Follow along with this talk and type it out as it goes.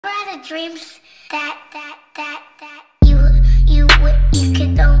dreams that you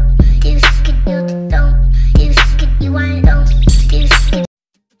could don't do skid you don't do skid you want don't do skid.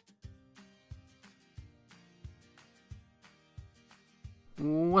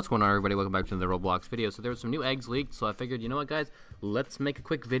 What's going on, everybody? Welcome back to the Roblox video. So there was some new eggs leaked, so I figured, you know what, guys, let's make a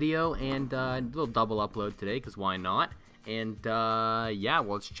quick video and do a little double upload today, because why not? And yeah,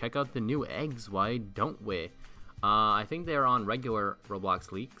 well, let's check out the new eggs. Why don't we? I think they're on regular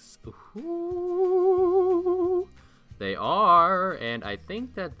Roblox leaks. Ooh, they are, and I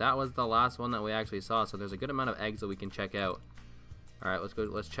think that was the last one that we actually saw. So there's a good amount of eggs that we can check out. All right, let's go.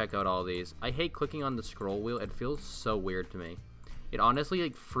 Let's check out all these. I hate clicking on the scroll wheel. It feels so weird to me. It honestly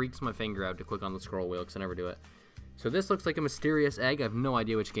like freaks my finger out to click on the scroll wheel because I never do it. So this looks like a mysterious egg. I have no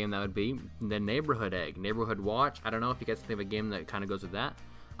idea which game that would be. The neighborhood egg, neighborhood watch. I don't know if you guys think of a game that kind of goes with that.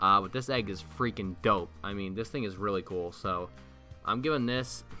 But this egg is freaking dope. I mean, this thing is really cool. So I'm giving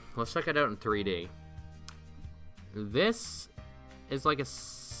this. Let's check it out in 3D. This is like a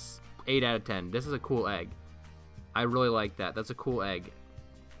 8 out of 10. This is a cool egg. I really like that. That's a cool egg.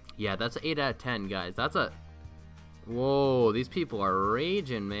 Yeah, that's an 8 out of 10, guys. That's a... Whoa, these people are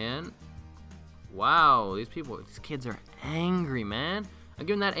raging, man. Wow, these kids are angry, man. I'm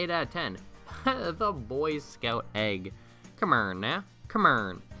giving that 8 out of 10. The Boy Scout egg. Come on now. Come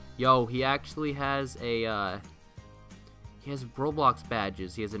on. Yo, he actually has a, he has Roblox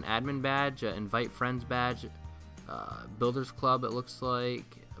badges. He has an admin badge, invite friends badge, Builders Club, it looks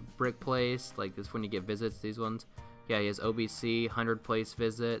like, Brick Place, like this when you get visits, these ones. Yeah, he has OBC, 100 place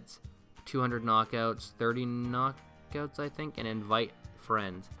visits, 200 knockouts, 30 knockouts, I think, and invite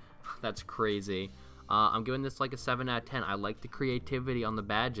friends. That's crazy. I'm giving this like a 7 out of 10. I like the creativity on the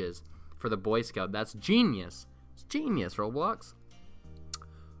badges for the Boy Scout. That's genius. It's genius, Roblox.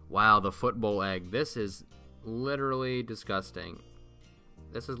 Wow, the football egg. This is literally disgusting.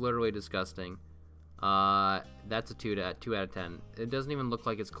 This is literally disgusting. That's a 2 out of 10. It doesn't even look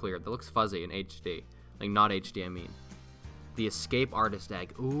like it's clear. It looks fuzzy in HD. Like, not HD, I mean. The escape artist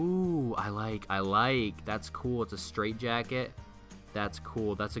egg. Ooh, I like. That's cool. It's a straight jacket. That's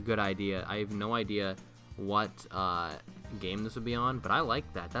cool. That's a good idea. I have no idea what game this would be on, but I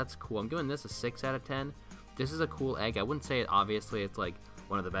like that. That's cool. I'm giving this a 6 out of 10. This is a cool egg. I wouldn't say it, obviously, it's like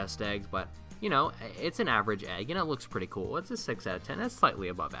one of the best eggs, but, you know, it's an average egg, and it looks pretty cool. It's a 6 out of 10. That's slightly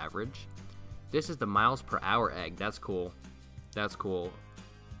above average. This is the miles per hour egg. That's cool. That's cool.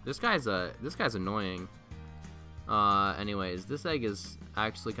 This guy's annoying. Anyways, this egg is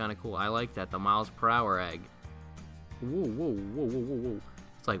actually kind of cool. I like that. The miles per hour egg. Whoa, whoa, whoa, whoa, whoa, whoa.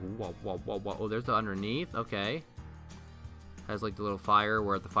 It's like, whoa, whoa, whoa, whoa. Oh, there's the underneath. Okay. Has like the little fire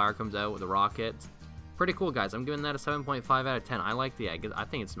where the fire comes out with the rockets. Pretty cool, guys. I'm giving that a 7.5 out of 10. I like the egg. I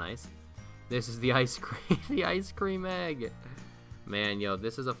think it's nice. This is the ice cream, the ice cream egg. Man, yo,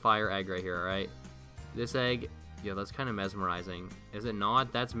 this is a fire egg right here, alright? This egg, yo, that's kind of mesmerizing. Is it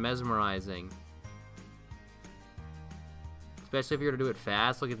not? That's mesmerizing. Especially if you're to do it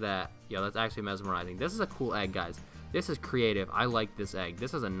fast. Look at that. Yo, that's actually mesmerizing. This is a cool egg, guys. This is creative. I like this egg.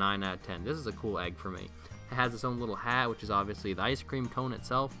 This is a 9 out of 10. This is a cool egg for me. It has its own little hat, which is obviously the ice cream cone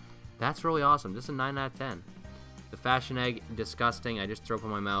itself. That's really awesome. This is a 9 out of 10. The fashion egg, disgusting. I just threw up in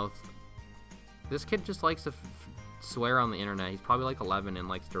my mouth. This kid just likes to swear on the internet. He's probably like 11 and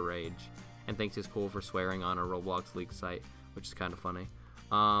likes to rage. And thinks he's cool for swearing on a Roblox leak site, which is kind of funny.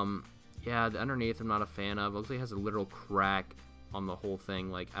 Yeah, the underneath I'm not a fan of. It looks like it has a literal crack on the whole thing.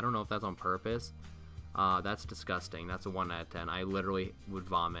 Like, I don't know if that's on purpose. That's disgusting. That's a 1 out of 10. I literally would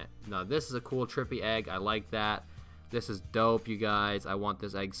vomit. Now, this is a cool, trippy egg. I like that. This is dope, you guys. I want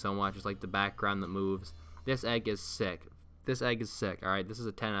this egg so much. It's like the background that moves. This egg is sick. This egg is sick. Alright, this is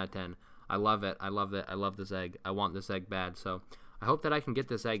a 10 out of 10. I love it. I love it. I love this egg. I want this egg bad. So, I hope that I can get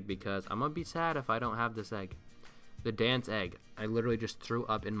this egg because I'm going to be sad if I don't have this egg. The dance egg. I literally just threw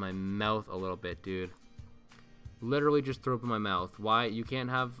up in my mouth a little bit, dude. Literally just threw up in my mouth. Why? You can't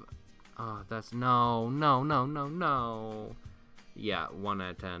have... Oh, that's... No. Yeah, 1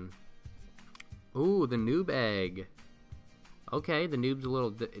 out of 10. Ooh, the noob egg. Okay, the noob's a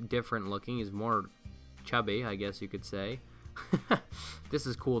little different looking. He's more chubby, I guess you could say. This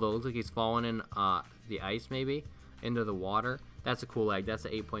is cool, though. Looks like he's falling in the ice, maybe, into the water. That's a cool egg. That's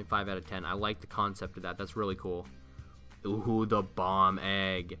an 8.5 out of 10. I like the concept of that. That's really cool. Ooh, the bomb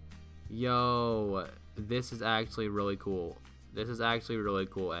egg. Yo, this is actually really cool. This is actually a really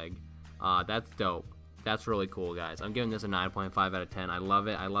cool egg. That's dope. That's really cool, guys. I'm giving this a 9.5 out of 10. I love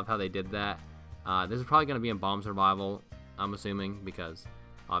it. I love how they did that. This is probably going to be in Bomb Survival, I'm assuming, because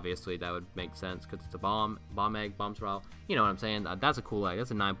obviously that would make sense because it's a bomb egg, bomb survival. You know what I'm saying? That's a cool egg.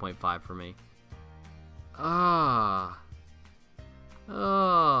 That's a 9.5 for me.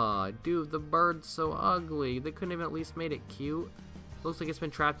 dude, the bird's so ugly. They couldn't even at least made it cute. Looks like it's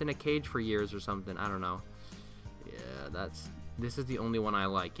been trapped in a cage for years or something. I don't know. Yeah, this is the only one I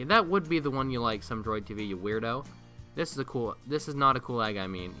like. Yeah, that would be the one you like, Some Droid TV, you weirdo. This is not a cool egg, I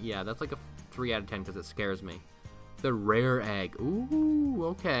mean. Yeah, that's like a 3 out of 10 because it scares me. The rare egg. Ooh,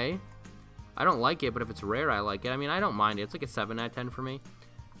 okay. I don't like it, but if it's rare, I like it. I mean, I don't mind it. It's like a 7 out of 10 for me.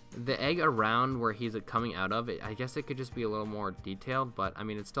 The egg around where he's coming out of it, I guess it could just be a little more detailed, but I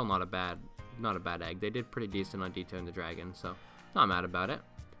mean, it's still not a bad egg. They did pretty decent on detailing the dragon, so not mad about it.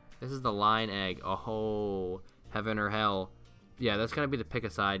 This is the lion egg. Oh, heaven or hell. Yeah, that's gonna be the pick a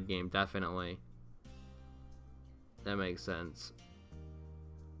side game, definitely. That makes sense.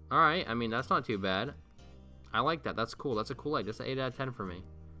 All right, I mean, that's not too bad. I like that. That's cool. That's a cool egg. That's an 8 out of 10 for me.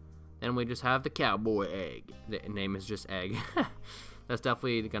 Then we just have the cowboy egg. The name is just egg. That's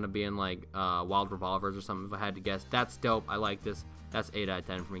definitely gonna be in like Wild Revolvers or something if I had to guess. That's dope. I like this. That's 8 out of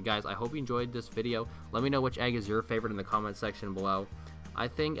 10 for me. Guys, I hope you enjoyed this video. Let me know which egg is your favorite in the comment section below. I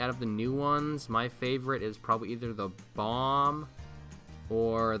think out of the new ones, my favorite is probably either the bomb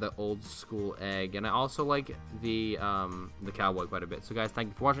or the old school egg. And I also like the cowboy quite a bit. So guys, thank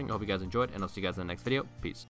you for watching. I hope you guys enjoyed, and I'll see you guys in the next video. Peace.